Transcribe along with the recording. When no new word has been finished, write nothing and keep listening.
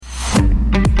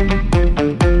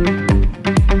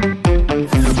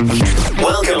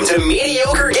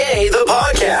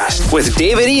with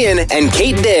David Ian and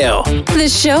Kate Dale. The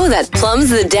show that plumbs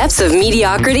the depths of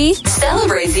mediocrity,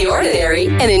 celebrates the ordinary,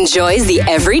 and enjoys the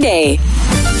everyday.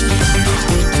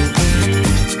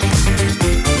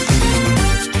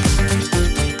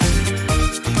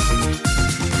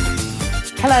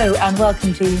 Hello and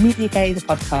welcome to Media Gay, the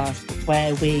podcast,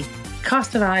 where we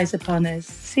cast our eyes upon a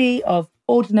sea of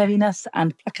ordinariness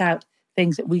and pluck out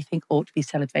things that we think ought to be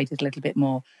celebrated a little bit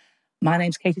more. My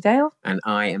name's Katie Dale. And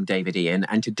I am David Ian.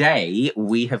 And today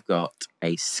we have got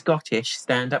a Scottish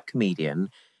stand-up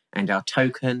comedian and our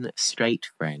token straight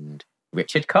friend,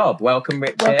 Richard Cobb. Welcome,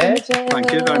 Richard. Welcome, Richard.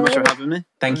 Thank you very much for having me.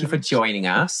 Thank you for joining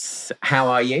us. How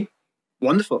are you?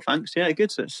 Wonderful, thanks. Yeah,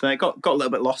 good. So it's got a little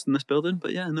bit lost in this building,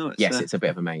 but yeah, no, it's... Yes, it's a bit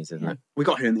of a maze, isn't it? We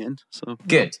got here in the end, so...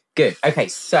 Good. Okay,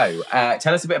 so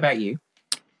tell us a bit about you.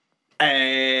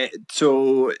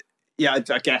 Yeah,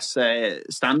 I guess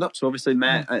stand-up. So obviously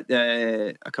met at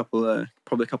probably a couple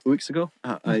of weeks ago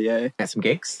At some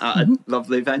gigs. at a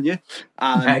lovely venue.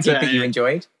 And, A gig that you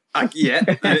enjoyed. Yeah,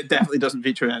 and it definitely doesn't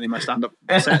feature in any of my stand-up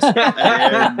sets.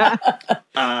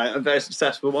 A very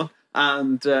successful one.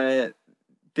 And I've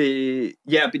been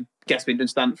doing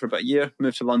stand-up for about a year.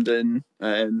 Moved to London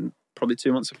probably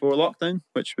 2 months before lockdown,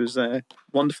 which was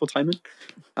wonderful timing.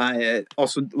 I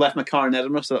also left my car in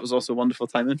Edinburgh, so that was also wonderful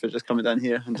timing for just coming down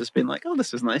here and just being like, oh,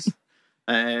 this is nice.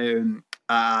 And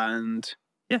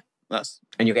yeah, that's...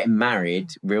 And you're getting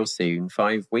married real soon,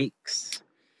 5 weeks.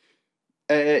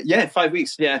 5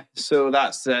 weeks, yeah. So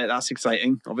that's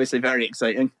exciting. Obviously, very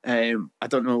exciting. I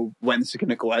don't know when this is going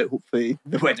to go out. Hopefully,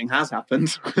 the wedding has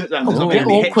happened. It's a bit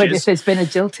awkward if there's been a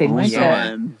jilting, won't it?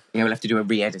 Yeah, we'll have to do a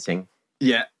re-editing.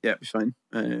 Yeah, it'll be fine.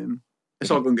 It's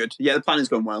all going good. Yeah, the planning's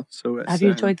going well. So have you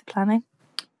enjoyed the planning?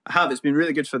 I have. It's been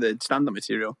really good for the stand-up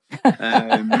material.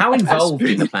 How involved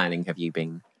in the planning have you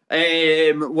been?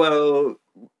 Well,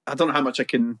 I don't know how much I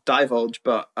can divulge,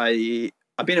 but I've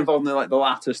been involved in the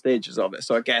latter stages of it.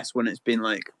 So I guess when it's been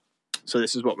like, so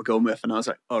this is what we're going with, and I was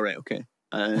like, all right, okay.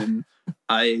 I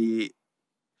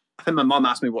think my mum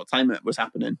asked me what time it was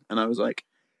happening, and I was like,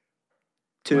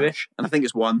 2-ish, and I think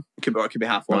it's 1. It could be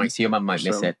half 1. Right, so your mum might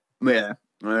miss it. Yeah.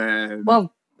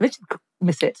 Well, Richard could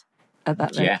miss it at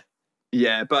that rate.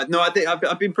 Yeah, but no, I think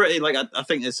I've been pretty I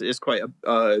think it's quite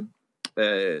a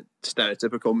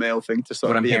stereotypical male thing to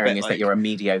sort what of be I'm hearing a bit is that you're a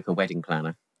mediocre wedding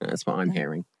planner. That's what I'm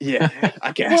hearing. Yeah,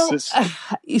 I guess.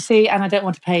 You see, and I don't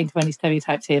want to play into any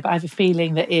stereotypes here, but I have a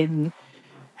feeling that in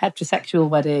heterosexual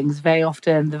weddings, very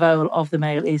often the role of the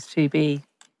male is to be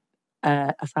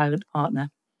a silent partner,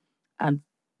 and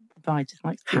the bride just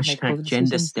likes to make all the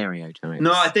gender decisions. stereotypes.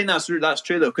 No, I think that's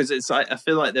true though, because I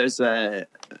feel like there's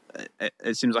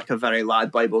it seems like a very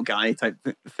lad Bible guy type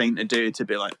thing to do, to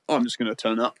be like, oh, I'm just going to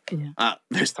turn up at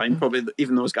this time. Probably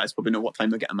even those guys probably know what time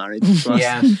they're getting married. So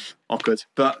that's awkward.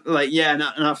 But and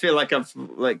I feel like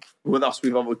with us,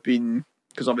 we've always been,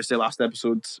 because obviously last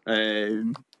episode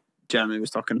Jeremy was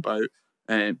talking about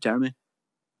Jeremy.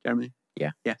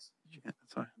 Yeah. Yes.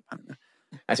 Sorry.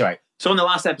 That's all right. So in the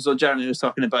last episode, Jeremy was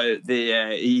talking about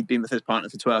he'd been with his partner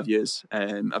for 12 years. I've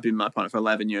been with my partner for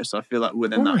 11 years. So I feel like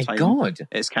within that time, God.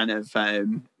 it's kind of,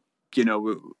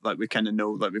 we kind of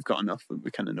know, we've got enough, we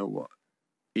kind of know what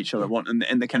each other want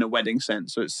in the kind of wedding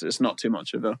sense. So it's not too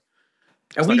much of a,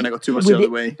 it's not going to go too much the other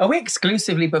way. Are we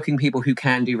exclusively booking people who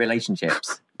can do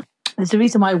relationships? There's a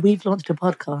reason why we've launched a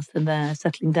podcast and they're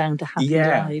settling down to happy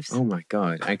lives. Oh my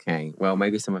God. Okay. Well,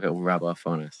 maybe some of it will rub off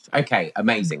on us. Okay.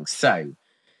 Amazing. So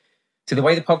the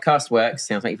way the podcast works,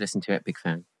 sounds like you've listened to it. Big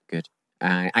fan. Good.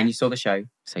 And you saw the show,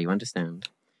 so you understand.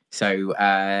 So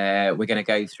we're going to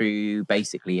go through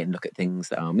basically and look at things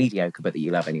that are mediocre, but that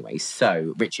you love anyway.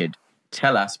 So, Richard,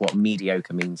 tell us what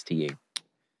mediocre means to you.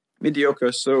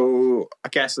 Mediocre. So I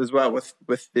guess as well with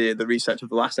the research of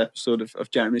the last episode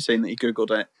of Jeremy saying that he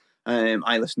Googled it,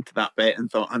 I listened to that bit and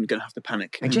thought, I'm going to have to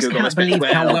panic. I just can't believe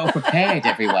how well prepared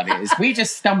everyone is. We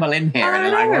just stumble in here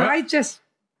and I just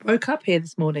woke up here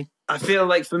this morning. I feel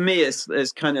like for me, it's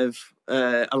kind of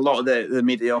a lot of the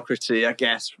mediocrity, I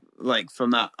guess, like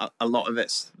from that, a lot of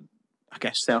it's, I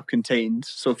guess, self-contained.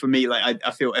 So for me, like,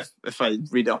 I feel if I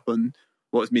read up on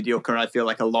what is mediocre, I feel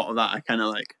like a lot of that I kind of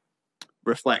like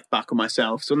reflect back on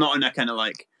myself. So not in a kind of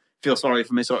like feel sorry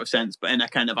for me sort of sense, but in a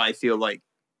kind of, I feel like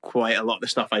quite a lot of the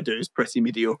stuff I do is pretty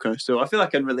mediocre. So I feel like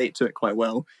I can relate to it quite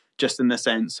well, just in the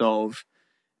sense of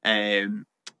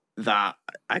that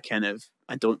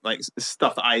I don't like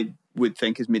stuff that I would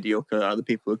think is mediocre. Other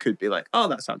people who could be like, oh,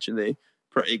 that's actually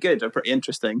pretty good or pretty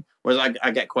interesting. Whereas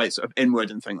I get quite sort of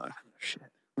inward and think like, oh, shit,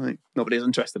 like nobody's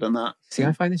interested in that. See,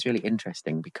 I find this really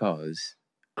interesting because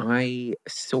I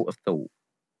sort of thought,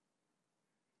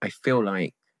 I feel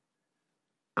like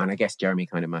and I guess Jeremy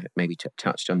kind of maybe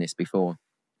touched on this before,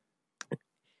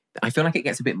 I feel like it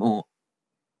gets a bit more,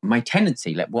 my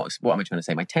tendency, like what am I trying to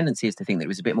say? My tendency is to think that it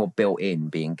was a bit more built in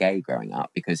being gay growing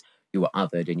up, because you were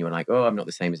othered and you were like, oh, I'm not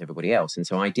the same as everybody else. And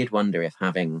so I did wonder if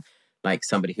having like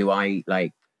somebody who I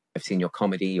like, I've seen your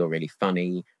comedy, you're really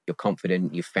funny, you're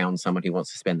confident, you've found someone who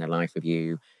wants to spend their life with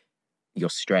you, you're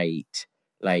straight,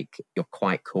 like you're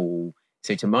quite cool.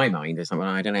 So to my mind, there's something,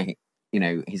 I don't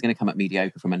know, he's going to come at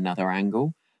mediocre from another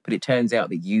angle, but it turns out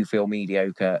that you feel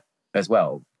mediocre as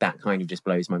well. That kind of just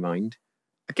blows my mind.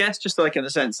 I guess just like in the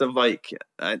sense of like,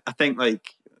 I think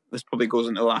like this probably goes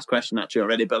into the last question actually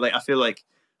already, but like I feel like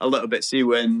a little bit,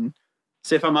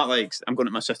 say if I'm at like, I'm going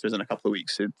to my sister's in a couple of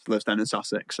weeks who lives down in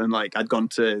Sussex, and like I'd gone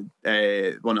to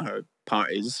one of her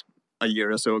parties a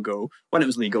year or so ago when it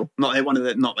was legal, not like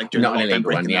during not the an lockdown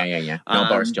illegal one, break. yeah. Not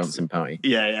Boris Johnson party.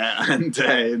 Yeah,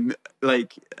 and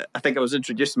like I think I was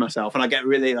introducing myself, and I get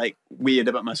really like weird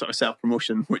about my sort of self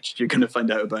promotion, which you're going to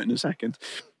find out about in a second,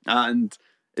 and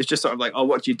it's just sort of like, oh,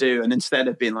 what do you do? And instead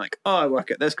of being like, oh, I work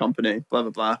at this company, blah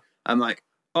blah blah, I'm like,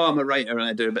 oh, I'm a writer and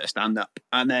I do a bit of stand up,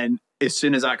 and then as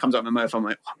soon as that comes out of my mouth, I'm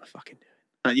like, what am I fucking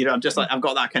doing? And, I'm just like, I've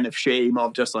got that kind of shame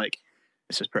of just like,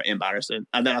 this is pretty embarrassing.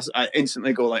 And then I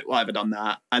instantly go like, why have I done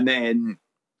that? And then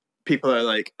people are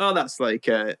like, oh, that's like,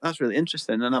 that's really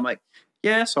interesting. And I'm like,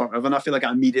 yeah, sort of. And I feel like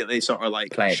I immediately sort of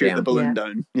like shoot the balloon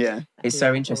down. Yeah. It's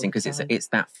so interesting because it's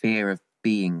that fear of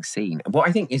being seen. What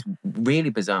I think is really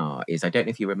bizarre is, I don't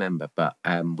know if you remember, but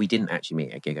we didn't actually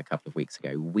meet at a gig a couple of weeks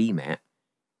ago. We met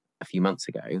a few months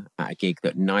ago at a gig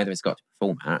that neither of us got to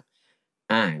perform at.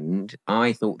 And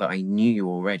I thought that I knew you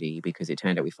already because it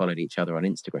turned out we followed each other on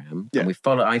Instagram. Yeah.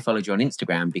 And I followed you on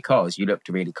Instagram because you looked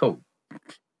really cool.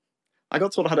 I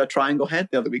got told I had a triangle head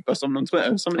the other week by someone on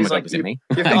Twitter. Somebody's like, was it me?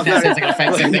 You've got that sounds like an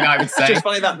offensive thing I would say. It's just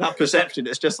funny that perception.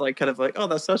 It's just like kind of like, oh,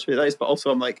 that's really nice. But also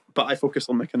I'm like, but I focus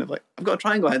on my kind of like, I've got a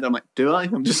triangle head. And I'm like, do I?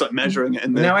 I'm just like measuring it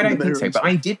in the. No, I don't think so. But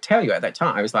I did tell you at that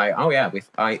time. I was like, oh yeah,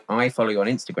 I follow you on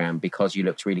Instagram because you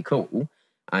looked really cool.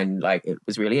 And like, it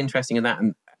was really interesting in that.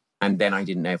 And then I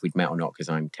didn't know if we'd met or not because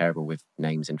I'm terrible with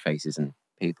names and faces and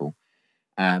people.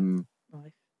 And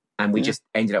we just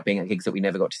ended up being at gigs that we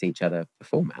never got to see each other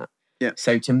perform at. Yeah.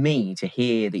 So to me, to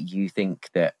hear that you think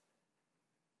that,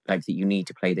 like, that you need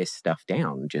to play this stuff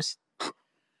down, just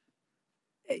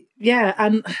yeah,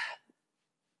 and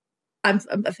I'm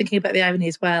thinking about the irony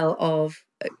as well of,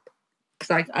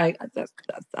 because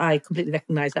I completely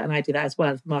recognise that, and I do that as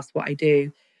well. Master what I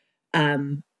do.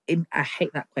 I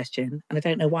hate that question, and I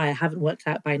don't know why. I haven't worked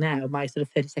out by now my sort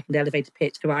of 30-second elevator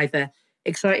pitch to either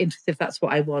excite interest if that's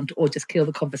what I want, or just kill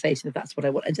the conversation if that's what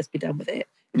I want and just be done with it.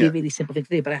 It'd be a really simple thing to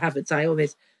do, but I haven't. So I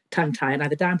always tongue tie and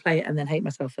either downplay it and then hate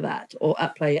myself for that, or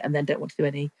upplay it and then don't want to do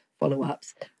any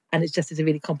follow-ups. And it's just a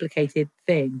really complicated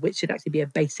thing, which should actually be a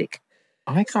basic.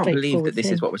 I can't believe that this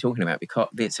is what we're talking about, because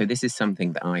so this is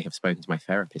something that I have spoken to my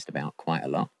therapist about quite a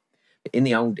lot. In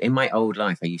my old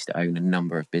life, I used to own a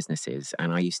number of businesses,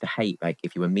 and I used to hate, like,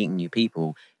 if you were meeting new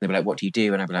people, they'd be like, what do you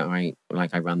do? And I'd be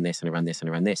like, I run this and I run this and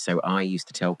I run this. So I used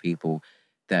to tell people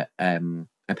that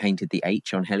I painted the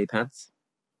H on helipads.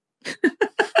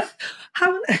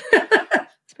 How? I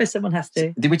suppose someone has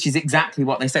to. Which is exactly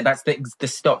what they said. That's the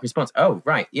stock response. Oh,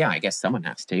 right. Yeah, I guess someone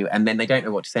has to. And then they don't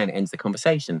know what to say and it ends the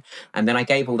conversation. And then I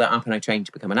gave all that up and I trained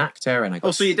to become an actor. And I got...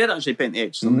 Oh, so you did actually paint the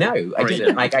H? No, I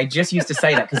didn't. Like, I just used to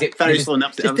say that because it... Very slow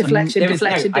enough. Just deflection.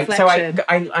 So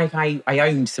I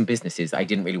owned some businesses I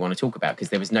didn't really want to talk about because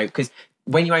there was no... Because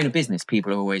when you own a business,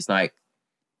 people are always like...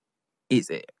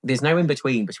 There's no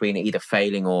in-between between either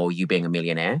failing or you being a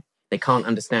millionaire. They can't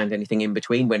understand anything in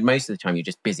between, when most of the time you're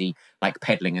just busy, like,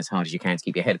 pedaling as hard as you can to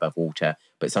keep your head above water.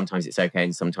 But sometimes it's okay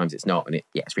and sometimes it's not. And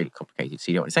it's really complicated.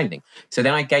 So you don't want to say anything. So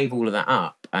then I gave all of that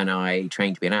up and I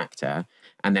trained to be an actor.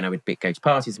 And then I would go to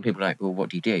parties and people were like, well, what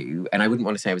do you do? And I wouldn't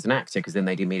want to say I was an actor because then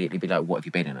they'd immediately be like, what have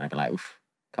you been in? And I'd be like, oof,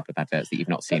 a couple of adverts that you've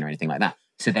not seen or anything like that.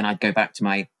 So then I'd go back to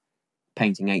my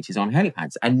painting H's on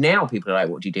helipads. And now people are like,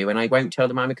 what do you do? And I won't tell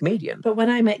them I'm a comedian. But when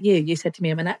I met you, you said to me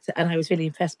I'm an actor, and I was really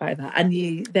impressed by that. And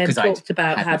you then talked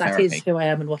about how that is who I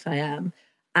am and what I am.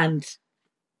 And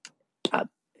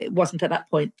it wasn't at that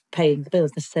point paying the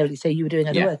bills necessarily, so you were doing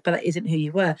other work, but that isn't who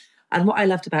you were. And what I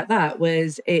loved about that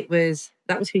was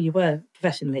that was who you were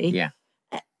professionally. Yeah.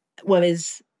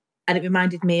 Whereas, and it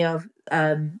reminded me of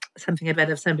something I read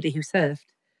of somebody who surfed.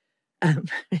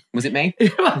 Was it me?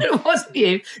 Well, it wasn't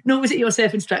you, nor was it your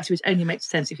surf instructor, which only makes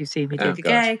sense if you've seen me doing the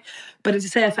gay. But it was a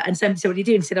surfer, and somebody said, what do you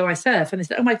do? And he said, oh, I surf. And they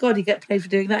said, oh my God, you get paid for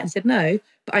doing that? And he said, no,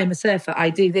 but I'm a surfer. I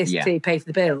do this to pay for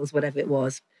the bills, whatever it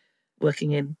was,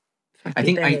 working in. I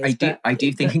do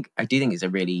think it's a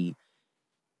really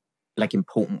like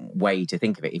important way to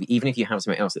think of it. Even if you have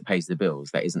something else that pays the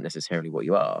bills, that isn't necessarily what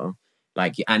you are.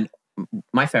 Like, and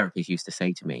my therapist used to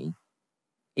say to me,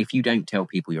 if you don't tell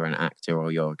people you're an actor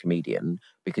or you're a comedian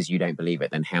because you don't believe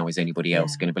it, then how is anybody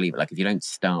else going to believe it? Like, if you don't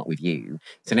start with you.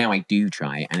 So now I do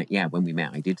try. And yeah, when we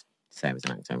met, I did say I was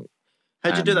an actor.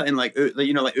 How'd you do that in like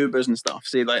Ubers and stuff?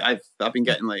 See, like I've been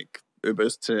getting like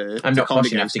Ubers to. I'm not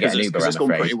posh enough to get an Uber. I'm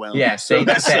afraid. Pretty well. Yeah, see,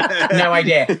 that's it. No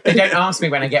idea. They don't ask me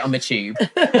when I get on the tube. Tube,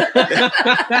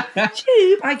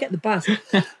 I get the bus.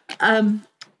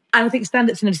 And I think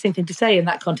stand-up's an interesting thing to say in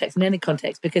that context, in any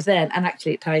context, because then, and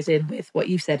actually it ties in with what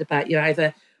you've said about you're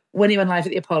either when you're on live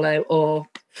at the Apollo or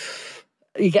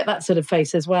you get that sort of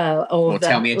face as well, or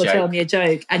tell me a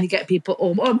joke, and you get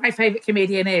people, my favourite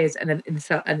comedian is, and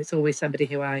it's always somebody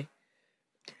who I.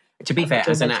 To be fair,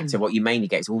 as an actor, what you mainly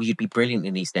get is, you'd be brilliant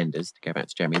in EastEnders, to go back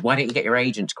to Jeremy. Why don't you get your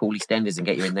agent to call EastEnders and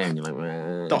get you in there? And you're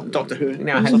like, Doctor Who. You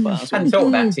know, I hadn't thought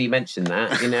of that until you mentioned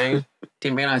that, you know.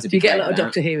 Didn't realise it'd be. Do you get a lot of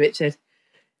Doctor Who, Richard?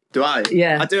 Do I?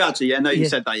 Yeah. I do actually, yeah. No, you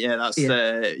said that, yeah. That's,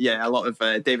 a lot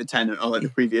of David Tennant, or like the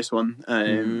previous one.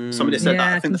 Somebody said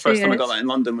that. I think the first time I got that in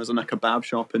London was in a kebab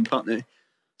shop in Putney.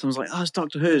 Someone was like, it's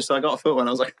Doctor Who. So I got a photo and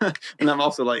I was like, and I'm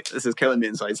also like, this is killing me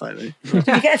inside slightly. Did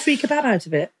you get a free kebab out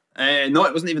of it? No,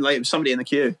 it wasn't even like, it was somebody in the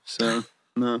queue. So,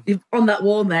 no. You're on that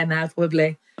wall there now,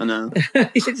 probably. I know.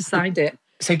 You should have signed it.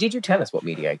 So did you tell us what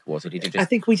mediocre was, or did you just... I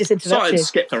think we just interrupted. Sort of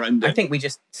skipped around it. I think we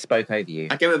just spoke over you.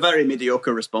 I gave a very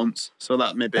mediocre response, so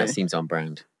that maybe... That seems on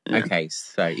brand. Yeah. Okay,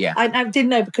 so yeah. I didn't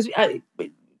know, because you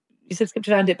said skipped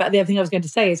around it, but the other thing I was going to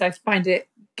say is I find it,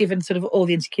 given sort of all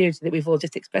the insecurity that we've all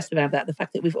just expressed around that, the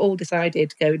fact that we've all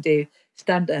decided to go and do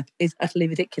stand-up is utterly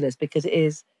ridiculous, because it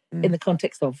is, in the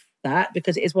context of that,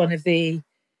 because it is one of the...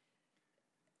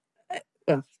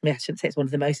 Well, I shouldn't say it's one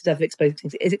of the most, it's other exposing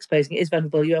things. It is exposing, it is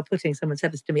vulnerable. You are putting, someone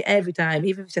said this to me every time,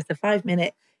 even if it's just a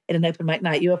 5-minute in an open mic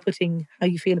night, you are putting how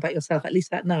you feel about yourself, at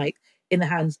least that night, in the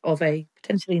hands of a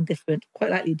potentially indifferent, quite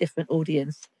likely different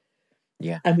audience.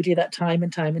 Yeah. And we do that time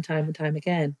and time and time and time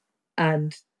again.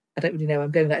 And I don't really know where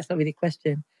I'm going with that. It's not really a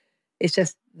question. It's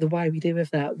just the why we do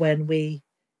with that when we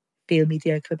feel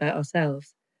mediocre about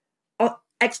ourselves. Or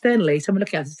externally, someone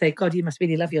looking at us and say, God, you must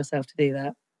really love yourself to do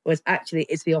that. Whereas actually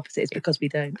it's the opposite. It's because we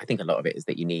don't. I think a lot of it is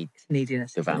that you need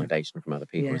neediness, the validation from other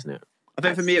people, isn't it? I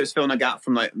think for me it was filling a gap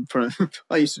from I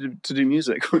used to do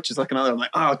music, which is like another. I'm like,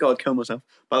 oh God, kill myself.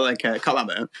 But like, cut that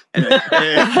bit out. Anyway,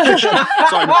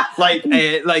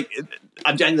 sorry,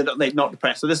 I'm genuinely not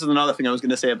depressed. So this is another thing I was going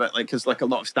to say about because a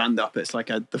lot of stand up, it's like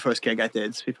the first gig I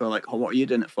did. People are like, oh, what are you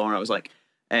doing it for? I was like,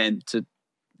 to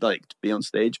be on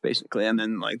stage basically, and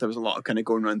then there was a lot of kind of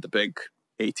going around the big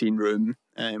 18-room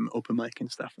open mic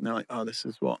and stuff, and they're like, oh, this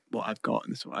is what I've got,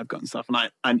 and this is what I've got and stuff,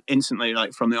 and instantly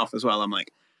from the off as well, I'm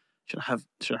like, should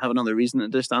I have another reason to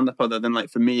do stand up other than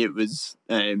for me it was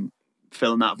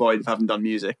filling that void of having done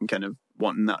music and kind of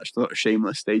wanting that sort of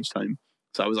shameless stage time.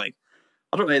 So I was like,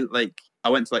 I don't really I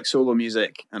went to solo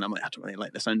music, and I'm like, I don't really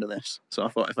like the sound of this. So I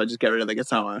thought if I just get rid of the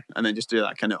guitar and then just do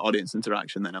that kind of audience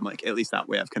interaction, then I'm like, at least that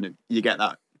way you get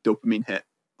that dopamine hit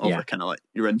of kind of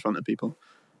you're in front of people.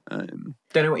 Don't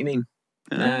know what you mean.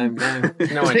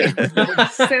 No idea.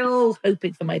 Still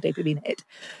hoping for my dopamine hit.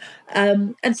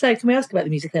 And so, can we ask about the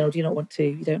music then, or do you not want to?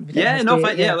 You don't.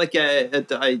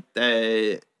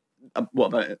 What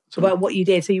about it? About what you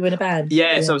did. So you were in a band.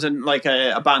 Yeah, so I was in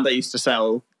a band I used to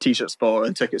sell t-shirts for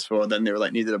and tickets for. Then they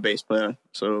were needed a bass player,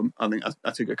 so I think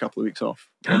I took a couple of weeks off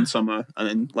one summer and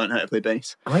then learned how to play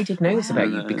bass. I did know this about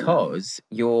you because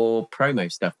your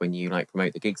promo stuff, when you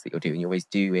promote the gigs that you're doing, you always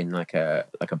do in a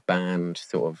band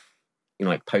sort of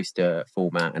poster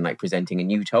format and presenting,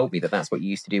 and you told me that that's what you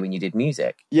used to do when you did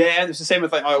music. Yeah, it's the same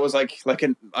with I always if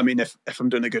I'm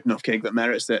doing a good enough gig that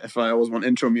merits it, if I always want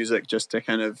intro music just to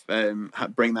kind of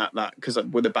bring that because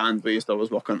with the band we used to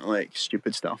always walk onto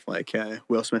stupid stuff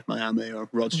Will Smith Miami or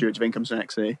Rod Stewart's Vin Comes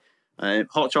Sexy.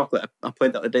 Hot Chocolate, I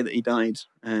played that the day that he died.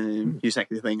 Hugh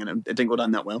Sexy thing, and it didn't go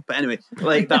down that well. But anyway,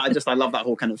 that I love that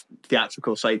whole kind of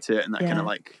theatrical side to it, and that kind of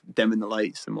dimming the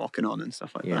lights and walking on and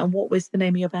stuff like that. And what was the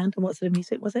name of your band, and what sort of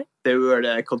music was it? They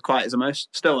were called Quiet as a Mouse.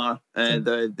 Still are.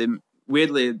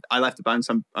 Weirdly, I left the band,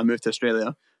 so I moved to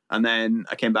Australia, and then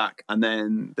I came back, and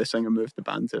then the singer moved the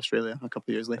band to Australia a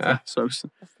couple of years later. So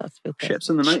ships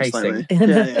in the night slightly.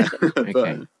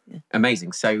 Okay.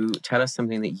 Amazing. So tell us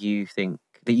something that you think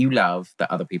that you love that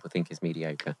other people think is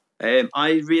mediocre.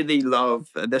 I really love,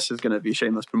 this is going to be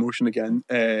shameless promotion again,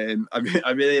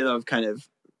 I really love kind of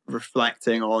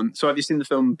reflecting on, so have you seen the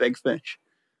film Big Fish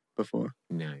before?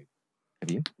 No. Have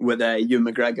you? With Ewan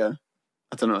McGregor.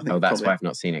 I don't know. I think that's why I've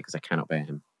not seen it, because I cannot bear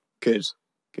him. Good.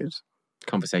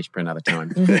 Conversation for another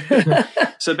time.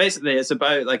 So basically, it's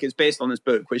about like it's based on this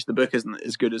book, which the book isn't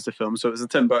as good as the film. So it was a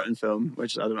Tim Burton film,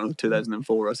 which I don't know,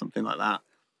 2004 or something like that.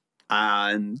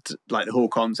 And like the whole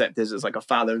concept is it's like a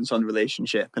father and son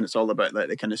relationship, and it's all about like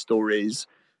the kind of stories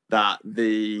that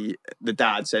the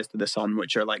dad says to the son,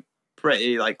 which are like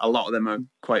pretty like a lot of them are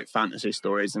quite fantasy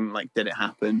stories and like did it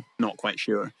happen? Not quite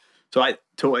sure. So I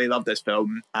totally love this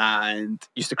film and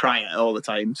used to cry at it all the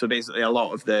time. So basically, a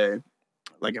lot of the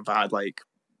like if I had like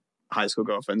high school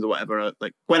girlfriends or whatever,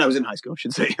 like when I was in high school, I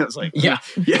should say, I was like, yeah,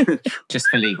 just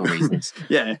for legal reasons.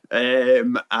 Yeah,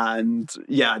 and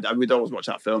yeah, I would always watch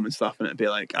that film and stuff, and I'd be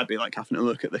like having to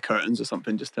look at the curtains or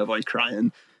something just to avoid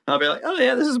crying. And I'd be like, oh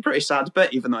yeah, this is a pretty sad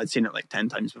bit, even though I'd seen it like 10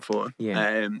 times before.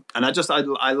 Yeah, and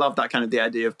I love that kind of the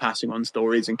idea of passing on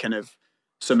stories and kind of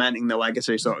cementing the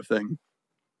legacy sort of thing.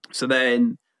 So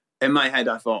then, in my head,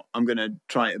 I thought I'm going to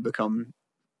try to become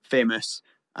famous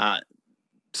at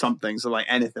something, so like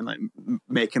anything, like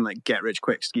making like get rich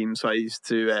quick schemes. So I used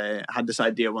to had this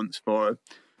idea once for,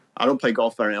 I don't play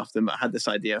golf very often, but I had this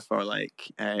idea for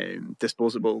like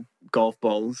disposable golf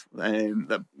balls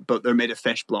but they're made of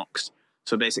fish blocks.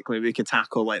 So basically we could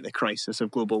tackle like the crisis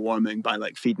of global warming by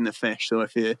like feeding the fish. So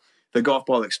if the golf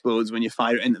ball explodes when you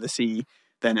fire it into the sea,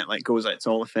 then it like goes out to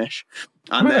all the fish.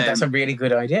 And that's a really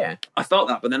good idea. I thought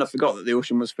that, but then I forgot that the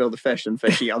ocean was filled with fish and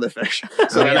fish eat other fish.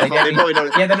 So then I thought they probably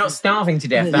don't. Yeah, they're not starving to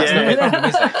death. That's not the problem,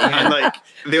 is it? Yeah. And like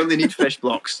they only need fish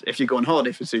blocks if you go on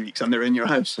holiday for 2 weeks and they're in your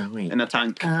house in a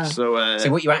tank. So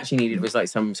what you actually needed was like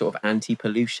some sort of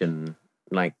anti-pollution,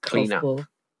 like cleanup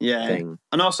thing.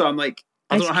 And also I'm like,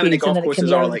 I don't know how many golf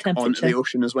courses are like on the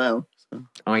ocean as well. So.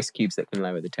 Ice cubes that can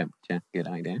lower the temperature. Good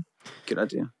idea. Good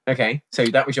idea. Okay, so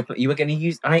that was you were going to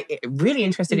use. Really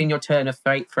interested in your turn of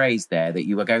phrase there, that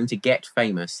you were going to get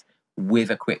famous with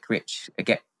a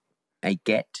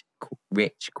get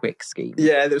rich quick scheme.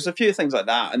 Yeah, there was a few things like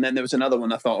that, and then there was another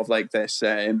one I thought of like this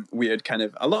weird kind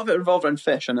of. A lot of it revolved around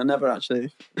fish, and I never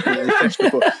actually really fished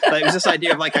before. Like, it was this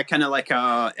idea of like a kind of like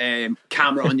a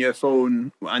camera on your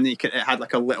phone, and it had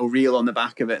like a little reel on the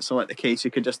back of it, so like the case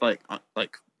you could just like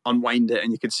unwind it,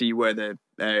 and you could see where the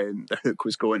hook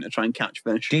was going to try and catch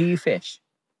fish. Do you fish?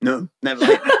 No, never.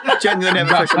 Genuinely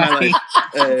never fished in my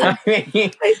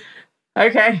life.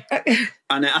 Okay.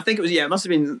 And I think it must have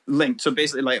been linked. So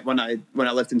basically, like when I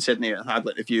lived in Sydney, I had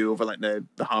like the view over like the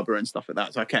harbour and stuff like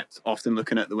that. So I kept often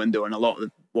looking at the window, and a lot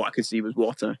of what I could see was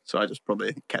water. So I just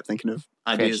probably kept thinking of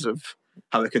ideas of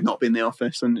how I could not be in the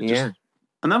office. And I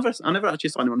never actually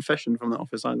saw anyone fishing from the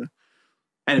office either.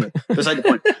 Anyway, beside the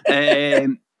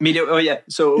point. Media. Oh yeah.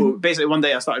 So basically, one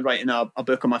day I started writing a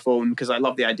book on my phone because I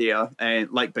love the idea,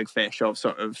 like Big Fish, of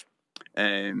sort of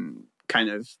kind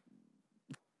of.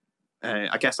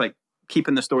 I guess like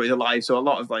keeping the stories alive. So a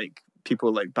lot of like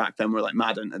people like back then were like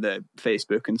mad into the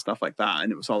Facebook and stuff like that,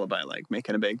 and it was all about like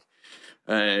making a big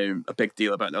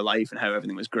deal about their life and how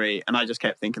everything was great. And I just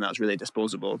kept thinking that was really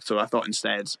disposable. So I thought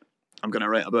instead I'm going to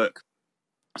write a book.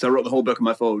 So I wrote the whole book on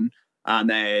my phone, and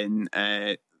then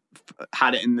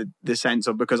had it in the sense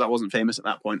of, because I wasn't famous at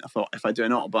that point, I thought if I do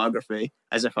an autobiography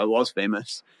as if I was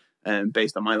famous,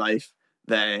 based on my life,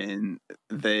 then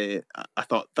I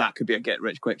thought that could be a get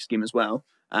rich quick scheme as well.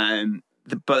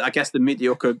 But I guess the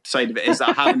mediocre side of it is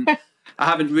that I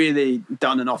haven't really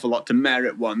done an awful lot to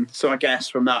merit one. So I guess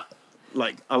from that,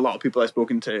 like a lot of people I've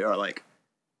spoken to are like,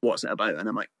 "What's it about?" And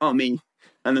I'm like, "Oh, me."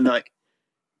 And then they're like,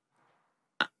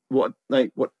 "What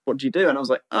do you do?" And I was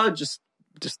like, "Oh, just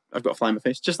I've got a fly in my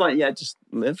face." Just like, yeah, just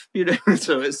live, you know.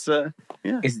 So it's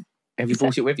yeah. Have you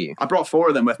brought it with you? I brought 4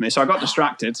 of them with me, so I got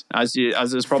distracted, as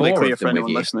is probably clear for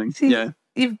anyone listening. Yeah.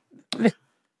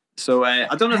 So I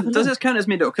don't know. Does this count as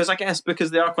mediocre? Because I guess because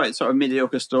they are quite sort of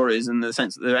mediocre stories in the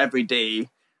sense that they're every day.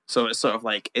 So it's sort of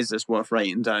like, is this worth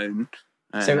writing down?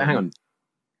 So hang on.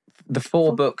 The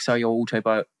 4 books are your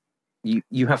autobiography.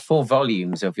 You have 4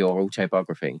 volumes of your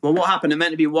autobiography. Well, what happened? It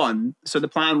meant to be 1. So the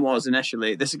plan was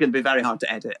initially, this is going to be very hard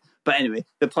to edit. But anyway,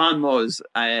 the plan was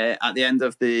at the end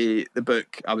of the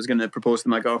book, I was going to propose to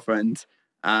my girlfriend,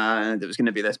 and it was going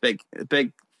to be this big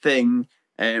thing.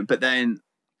 But then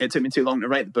it took me too long to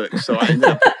write the book, so I ended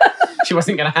up. She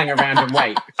wasn't going to hang around and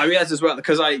wait. I realised as well,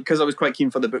 because I was quite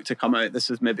keen for the book to come out. This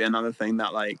is maybe another thing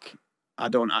that like I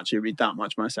don't actually read that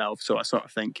much myself, so I sort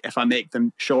of think if I make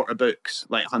them shorter books,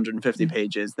 like 150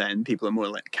 pages, then people are more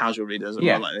like casual readers, and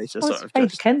more likely to sort of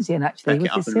just Dickensian actually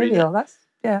with the serial. That's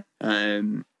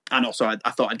and also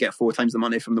I thought I'd get 4 times the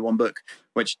money from the one book,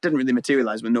 which didn't really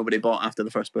materialise when nobody bought after the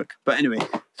first book. But anyway,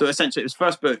 so essentially it was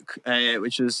first book,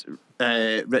 which was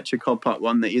Richard Cobb Part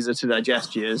 1, The Easier to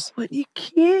Digest Years. What, you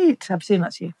cute. I presume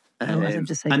that's you. Otherwise I'm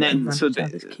just saying and that then everyone so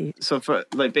sounds cute. so for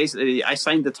like basically, I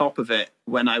signed the top of it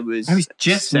when I was. I was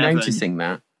just 7, noticing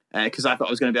that. because I thought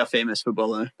I was going to be a famous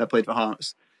footballer that played for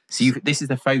Hearts. So this is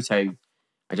the photo.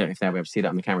 I don't know if they'll be able to see that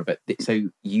on the camera, but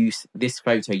this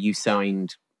photo you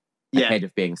signed ahead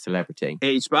of being a celebrity.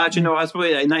 Age, but actually no, I was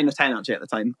probably like 9 or 10 actually at the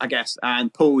time, I guess,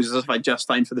 and posed as if I just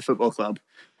signed for the football club,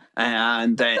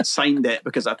 and signed it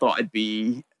because I thought I'd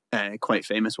be quite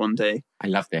famous one day. I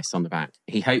love this on the back.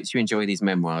 He hopes you enjoy these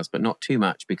memoirs, but not too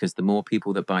much, because the more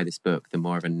people that buy this book, the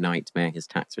more of a nightmare his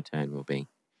tax return will be.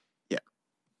 Yeah.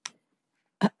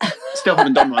 Still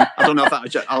haven't done one. I don't know if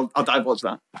that. I'll divulge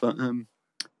that. But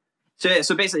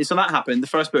so basically, that happened, the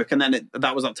first book, and then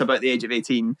that was up to about the age of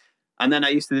 18. And then I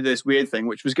used to do this weird thing,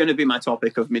 which was going to be my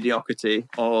topic of mediocrity,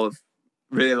 of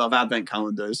really love advent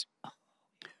calendars.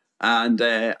 And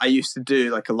I used to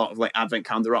do like a lot of like advent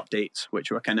calendar updates,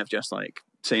 which were kind of just like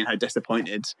saying how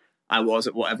disappointed I was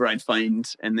at whatever I'd find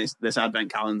in this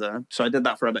advent calendar. So I did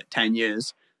that for about 10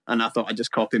 years, and I thought I'd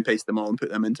just copy and paste them all and put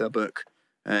them into a book.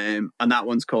 And that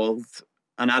one's called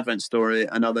An Advent Story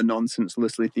and Other Nonsense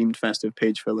Loosely Themed Festive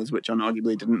Page Fillers, which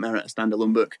unarguably didn't merit a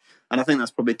standalone book. And I think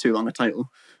that's probably too long a title.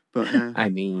 But I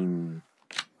mean,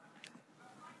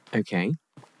 okay.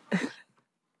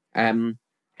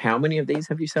 How many of these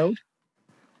have you sold?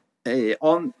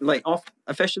 Off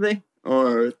officially,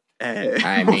 or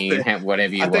I mean,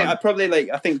 whatever you want.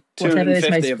 I think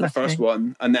 250 of the first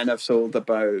one, and then I've sold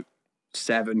about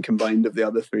 7 combined of the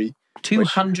other 3.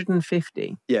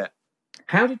 250. Yeah.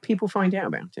 How did people find out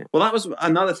about it? Well, that was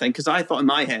another thing, because I thought in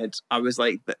my head, I was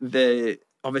like, the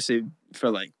obviously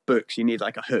for like books you need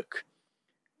like a hook.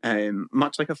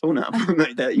 Much like a phone app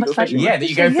that you go fishing. Yeah, that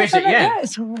you go fishing. Yeah,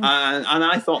 and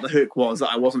I thought the hook was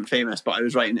that I wasn't famous, but I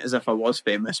was writing it as if I was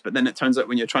famous. But then it turns out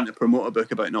when you're trying to promote a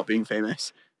book about not being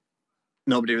famous,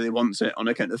 nobody really wants it on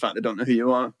account of the fact they don't know who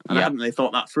you are. And I hadn't really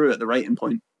thought that through at the writing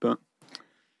point. But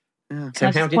yeah. So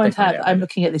how did they find out? I'm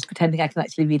looking at this, pretending I can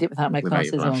actually read it without my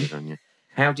glasses on. Yeah.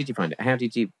 How did you find it? How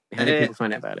did people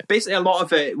find out about it? Basically, a lot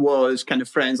of it was kind of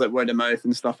friends, like word of mouth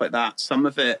and stuff like that. Some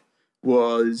of it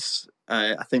was.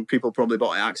 I think people probably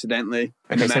bought it accidentally.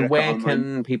 Okay, so where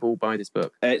can people buy this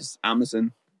book? It's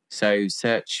Amazon. So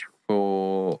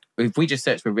if we just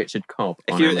search for Richard Cobb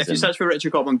if you search for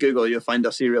Richard Cobb on Google, you'll find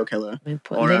a serial killer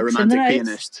or a romantic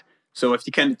pianist. So if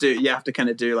you you have to kind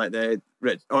of do like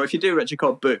or if you do Richard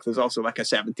Cobb book, there's also like a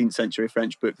 17th century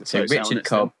French book. That's so Richard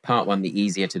Cobb, part 1, the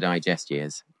easier to digest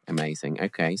years. Amazing.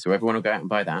 Okay, so everyone will go out and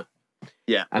buy that.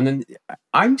 Yeah. And then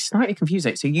I'm slightly confused.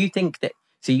 So you think that?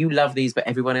 So you love these, but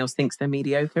everyone else thinks they're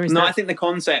mediocre? I think the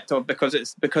concept of because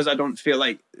I don't feel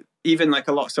like, even like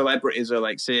a lot of celebrities are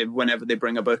like, say, whenever they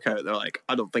bring a book out, they're like,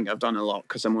 I don't think I've done a lot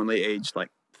because I'm only aged like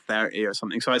 30 or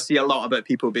something. So I see a lot about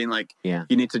people being like, you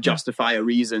need to justify a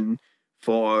reason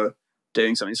for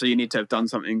doing something. So you need to have done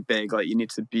something big. Like you need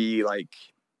to be like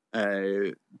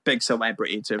a big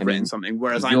celebrity to have written something.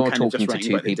 Whereas I'm kind of just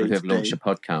writing about the day-to-day. You're talking to 2 people who have launched a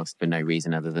podcast for no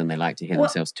reason other than they like to hear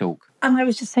themselves talk. And I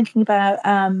was just thinking about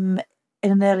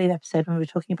in an earlier episode when we were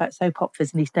talking about soap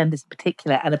operas and EastEnders in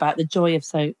particular, and about the joy of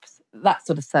soaps, that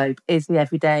sort of soap is the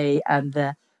everyday and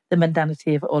the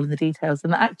mundanity of it all in the details.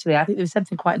 And actually, I think there was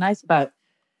something quite nice about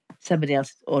somebody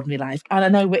else's ordinary life. And I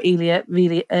know we're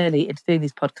really early into doing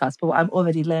these podcasts, but what I'm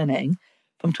already learning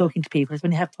from talking to people is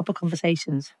when you have proper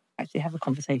conversations, actually have a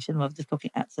conversation rather than just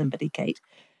talking at somebody, Kate,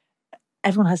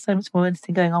 everyone has so much more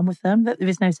interesting going on with them that there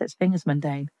is no such thing as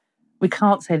mundane. We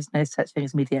can't say there's no such thing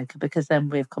as mediocre, because then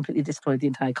we've completely destroyed the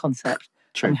entire concept.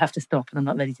 True. And we have to stop, and I'm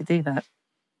not ready to do that.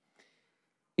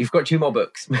 You've got 2 more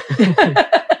books.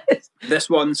 This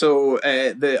one, so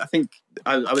I think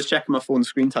I was checking my phone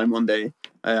screen time one day,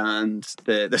 and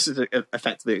this is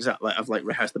effectively exactly like I've like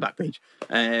rehearsed the back page,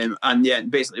 and yeah,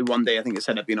 basically one day I think it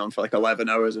said I'd been on for like 11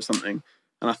 hours or something,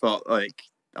 and I thought like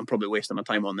I'm probably wasting my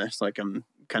time on this. Like I'm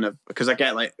kind of, because I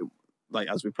get like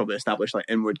as we probably established, like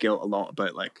inward guilt a lot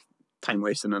about like time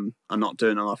wasting and I'm not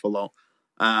doing an awful lot,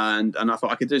 and I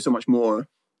thought I could do so much more.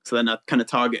 So then I kind of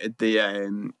targeted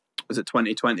the was it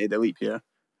 2020, the leap year,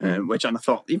 which, and I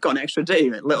thought, you've got an extra day.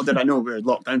 Little did I know we were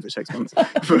locked down for 6 months.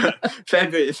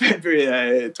 February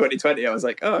 2020, I was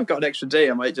like, oh, I've got an extra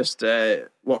day. I might just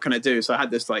what can I do? So I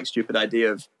had this like stupid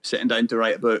idea of sitting down to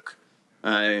write a book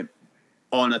on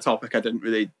a topic I didn't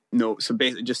really know. So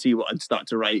basically just see what I'd start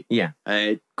to write. Yeah.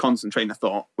 Concentrating the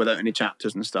thought without any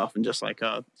chapters and stuff, and just like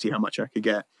see how much I could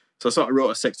get. So I sort of wrote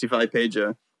a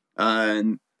 65-pager,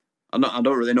 and I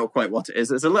don't really know quite what it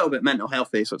is. It's a little bit mental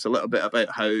healthy, so it's a little bit about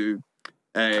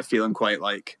how feeling quite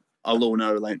like a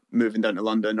loner, like moving down to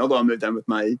London. Although I moved down with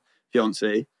my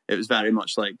fiance, it was very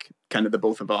much like kind of the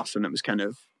both of us, and it was kind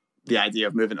of the idea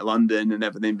of moving to London and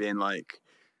everything being like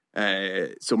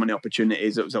so many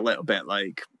opportunities. It was a little bit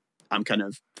like, I'm kind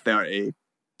of 30,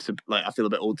 so like I feel a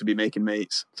bit old to be making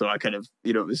mates. So I kind of,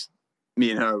 it was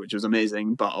me and her, which was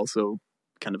amazing, but also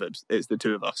kind of it's the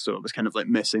two of us. So it was kind of like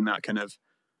missing that kind of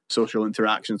social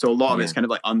interaction. So a lot of it's kind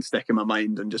of like unsticking my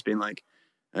mind and just being like,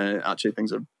 actually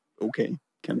things are okay,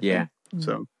 kind of thing.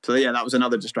 So yeah, that was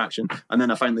another distraction. And then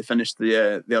I finally finished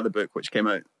the other book, which came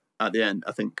out at the end,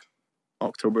 I think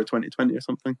October 2020 or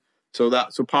something. So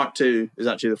part 2 is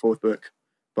actually the 4th book,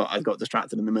 but I got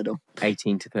distracted in the middle.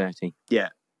 18 to 30. Yeah.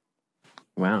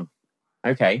 Wow.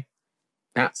 Okay.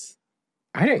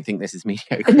 I don't think this is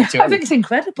mediocre. I think it's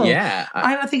incredible. Yeah.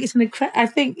 I think it's I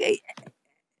think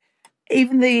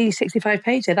even the 65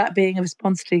 pager, that being a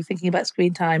response to thinking about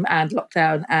screen time and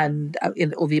lockdown and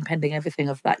all the impending everything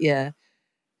of that year,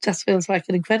 just feels like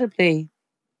an incredibly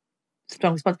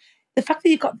strong response. The fact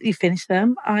that you finished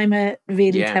them, I'm a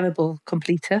really terrible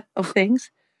completer of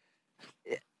things.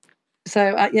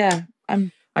 So my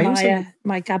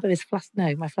gabber is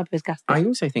my flubber is gassed. I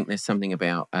also think there's something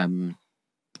about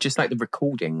just like the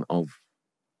recording of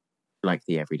like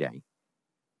the everyday.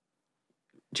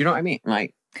 Do you know what I mean?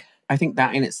 Like, I think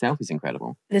that in itself is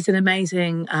incredible. There's an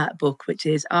amazing book, which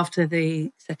is after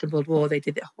the Second World War, they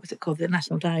did what's it called? The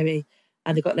National Diary.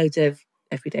 And they got loads of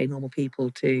everyday normal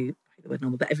people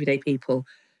everyday people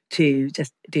to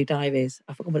just do diaries.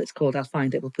 I forgot what it's called. I'll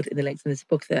find it. We'll put it in the links in this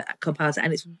book that compiles it.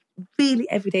 And it's really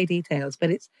everyday details,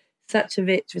 but it's such a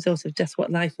rich resource of just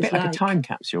what life is like. Like a time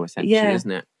capsule, essentially,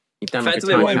 isn't it? You've done like a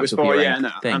time capsule for your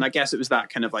own thing. And I guess it was that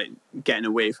kind of like getting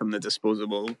away from the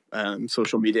disposable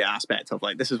social media aspect of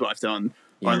like, this is what I've done.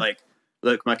 Or like,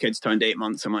 look, my kid's turned 8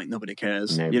 months. I'm like, nobody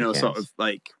cares. Nobody cares. Sort of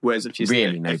like, whereas if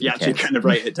you actually kind of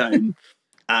write it down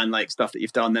and like stuff that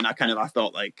you've done, then I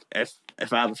thought like, if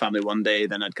I have a family one day,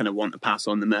 then I'd kind of want to pass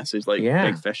on the message, like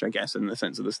Big Fish, I guess, in the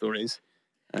sense of the stories.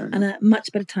 And a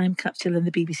much better time capsule than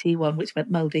the BBC one, which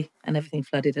went mouldy and everything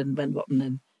flooded and went rotten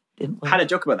and didn't work. I had a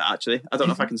joke about that, actually. I don't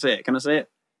know if I can say it. Can I say it?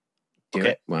 Do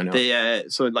it. Why not?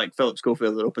 So like Philip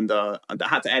Schofield had opened I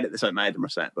had to edit this out of my Edinburgh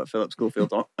set, but Philip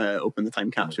Schofield opened the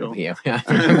time capsule. Yeah.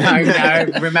 I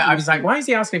remember. I was like, why is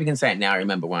he asking if he can say it now? I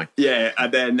remember why. Yeah,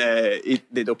 and then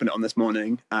they'd open it on this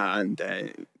morning, and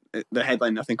the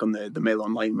headline, I think, on the Mail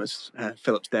Online was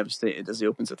Philip's devastated as he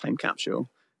opens the time capsule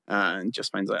and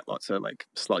just finds out lots of like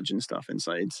sludge and stuff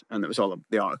inside. And it was all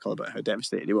the article about how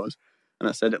devastated he was. And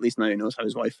I said, at least now he knows how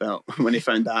his wife felt when he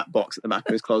found that box at the back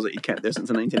of his closet he kept there since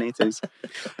the 1980s.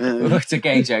 It's a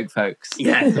gay joke, folks.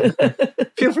 Yeah.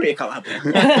 Feel free to collab.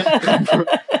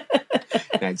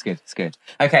 No, it's good. It's good.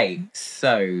 Okay,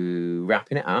 so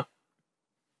wrapping it up.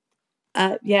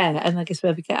 And I guess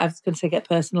I was going to say get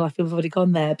personal. I feel we've already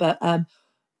gone there, but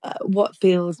what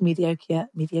feels mediocre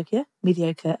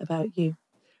about you?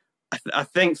 I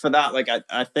think for that, like,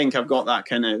 I think I've got that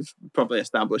kind of probably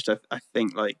established. I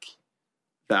think like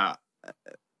that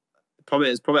probably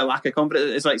a lack of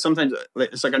confidence. It's like sometimes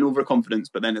it's like an overconfidence,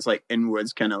 but then it's like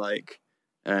inwards, kind of like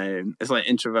it's like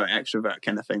introvert extrovert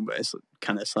kind of thing, but it's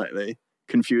kind of slightly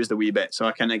confused a wee bit. So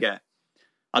I kind of get,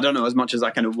 I don't know, as much as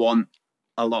I kind of want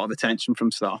a lot of attention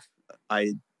from stuff,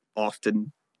 I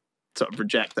often sort of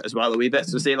reject it as well a wee bit.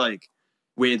 So say like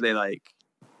weirdly, like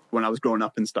when I was growing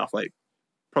up and stuff, like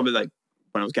probably like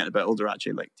when I was getting a bit older,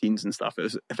 actually, like teens and stuff,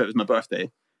 if it was my birthday,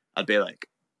 I'd be like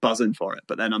buzzing for it.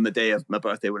 But then on the day of my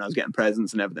birthday, when I was getting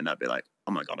presents and everything, I'd be like,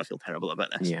 oh my God, I feel terrible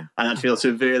about this. Yeah. And I'd feel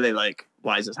severely like,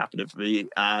 why is this happening for me?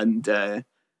 And but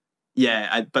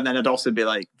then I'd also be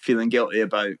like feeling guilty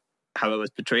about how I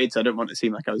was portrayed. So I don't want to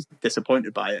seem like I was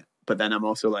disappointed by it. But then I'm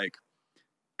also like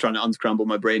trying to unscramble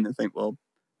my brain and think, well,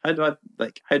 how do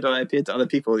I appear to other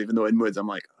people, even though inwards I'm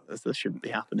like, oh, this shouldn't be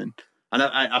happening. And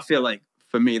I feel like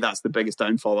for me, that's the biggest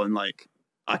downfall. And like,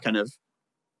 I kind of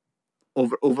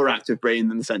overactive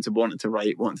brain in the sense of wanting to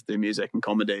write, wanting to do music and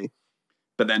comedy,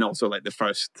 but then also like the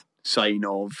first sign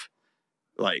of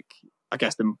like, I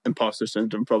guess the imposter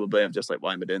syndrome probably of just like,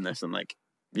 why am I doing this? And like,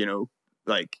 you know,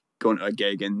 like going to a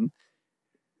gig and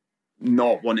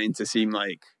not wanting to seem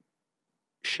like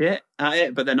shit at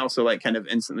it, but then also like kind of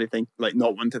instantly think like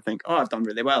not wanting to think, oh, I've done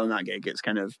really well in that gig. It's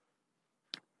kind of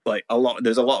like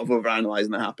there's a lot of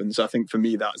overanalyzing that happens. So I think for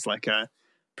me that's like a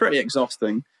pretty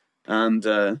exhausting. And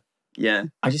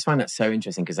I just find that so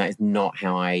interesting because that is not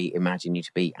how I imagine you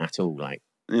to be at all. Like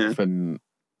from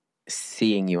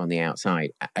seeing you on the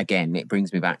outside, again, it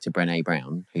brings me back to Brené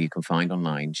Brown, who you can find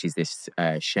online. She's this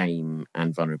shame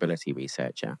and vulnerability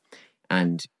researcher,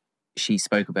 and she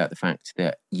spoke about the fact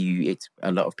that it's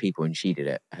a lot of people, and she did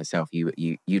it herself.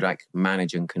 You like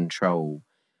manage and control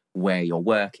where your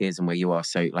work is and where you are,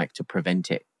 so like to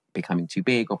prevent it becoming too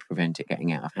big or prevent it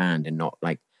getting out of hand, and not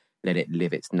like let it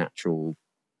live its natural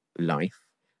life.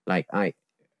 Like I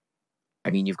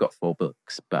mean, you've got 4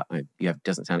 books, but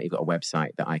doesn't sound like you've got a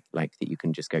website that that you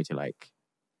can just go to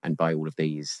and buy all of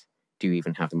these. Do you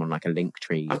even have them on like a link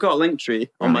tree? I've got a link tree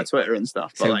on my Twitter and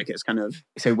stuff, but it's kind of.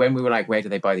 So when we were like, where do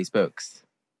they buy these books?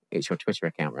 It's your Twitter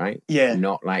account, right? Yeah.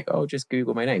 Not like, just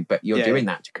Google my name. But you're doing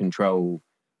that to control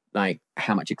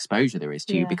how much exposure there is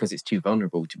to you, because it's too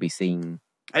vulnerable to be seen.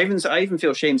 I even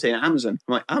feel shame saying Amazon.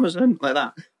 I'm like, Amazon, like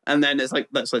that. And then it's like,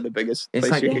 that's like the biggest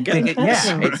place you could get it.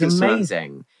 Yeah, it's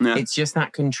amazing. It's just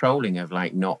that controlling of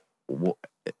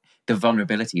the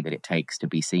vulnerability that it takes to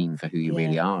be seen for who you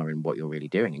really are and what you're really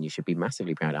doing. And you should be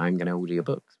massively proud. I'm going to order your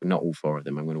books. Not all 4 of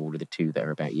them. I'm going to order the 2 that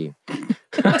are about you.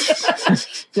 Not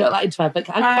like into my book.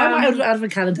 I might order out of a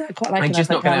calendar. I quite like I'm just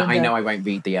not going to. I know I won't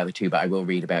read the other 2, but I will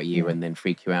read about you and then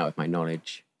freak you out with my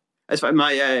knowledge. It's like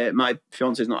my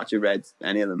fiance's not actually read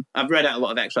any of them. I've read out a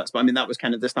lot of extracts, but I mean that was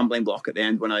kind of the stumbling block at the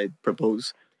end when I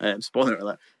proposed. Spoiler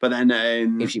alert. But then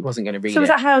if she wasn't going to read, so was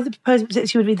that how the proposal was?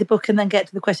 She would read the book and then get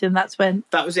to the question, and that's when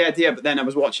that was the idea. But then I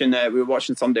was watching. We were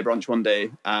watching Sunday Brunch one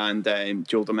day, and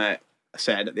Joel Dommett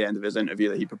said at the end of his interview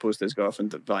that he proposed to his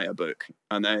girlfriend via a book,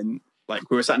 and then. Like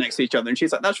we were sat next to each other, and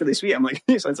she's like, "That's really sweet." I'm like,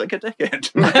 "He sounds like a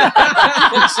dickhead."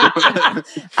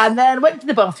 And then went to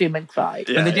the bathroom and cried.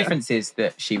 But the difference is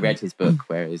that she read his book,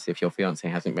 whereas if your fiance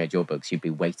hasn't read your books, you'd be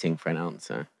waiting for an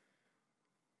answer.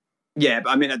 Yeah,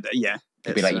 but I mean, it'd be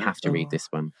like you have to read this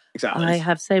one. Exactly. I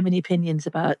have so many opinions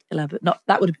about elaborate.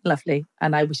 That would have been lovely,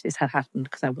 and I wish this had happened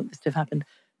because I want this to have happened.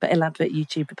 But elaborate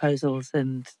YouTube proposals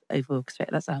and over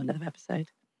orchestrated. That's a whole other episode.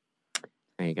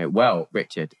 There you go. Well,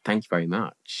 Richard, thank you very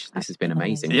much. This has been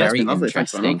amazing. Yeah, very lovely.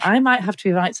 interesting. I might have to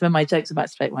rewrite some of my jokes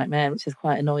about straight white men, which is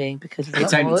quite annoying because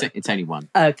it's only one.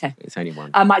 Oh, okay. It's only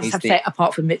one. I might just have to say it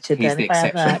apart from Richard. He's then, the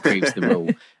exception that proves the rule.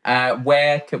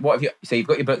 So you've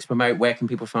got your books to promote. Where can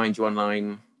people find you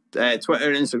online?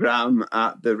 Twitter and Instagram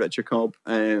at the Richard Cobb.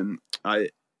 I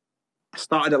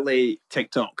started a late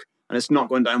TikTok and it's not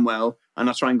going down well, and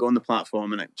I try and go on the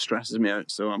platform and it stresses me out.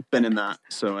 So I've been in that.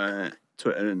 So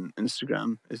Twitter and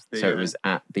Instagram is the. So it was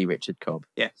at the Richard Cobb.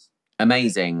 Yes.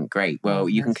 Amazing, great. Well,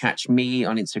 you can catch me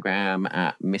on Instagram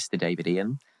at Mr. David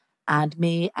Ian, and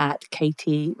me at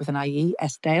Katie with an IE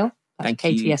Esdale. Thank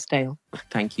Katie you. Esdale.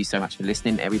 Thank you so much for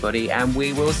listening, everybody, and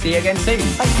we will see you again soon.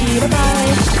 Thank you.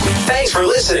 Bye-bye. Thanks for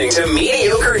listening to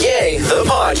Mediocre Gay, the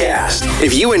podcast.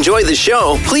 If you enjoyed the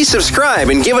show, please subscribe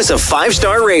and give us a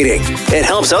 5-star rating. It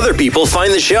helps other people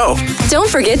find the show. Don't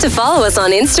forget to follow us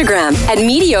on Instagram at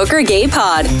Mediocre Gay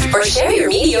Pod, or share your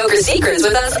mediocre secrets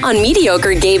with us on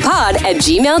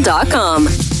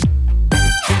mediocregaypod@gmail.com.